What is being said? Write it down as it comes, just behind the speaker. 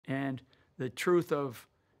the truth of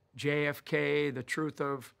JFK, the truth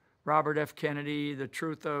of Robert F. Kennedy, the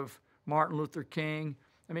truth of Martin Luther King.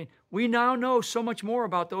 I mean, we now know so much more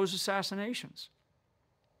about those assassinations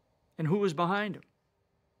and who was behind them.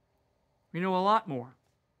 We know a lot more.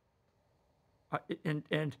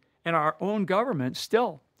 And our own government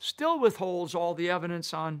still withholds all the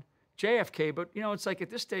evidence on JFK. But, it's like at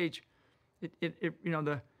this stage, it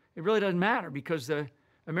really doesn't matter, because the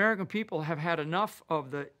American people have had enough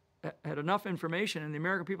information, and the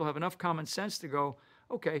American people have enough common sense to go,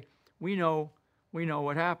 okay, we know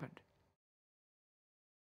what happened.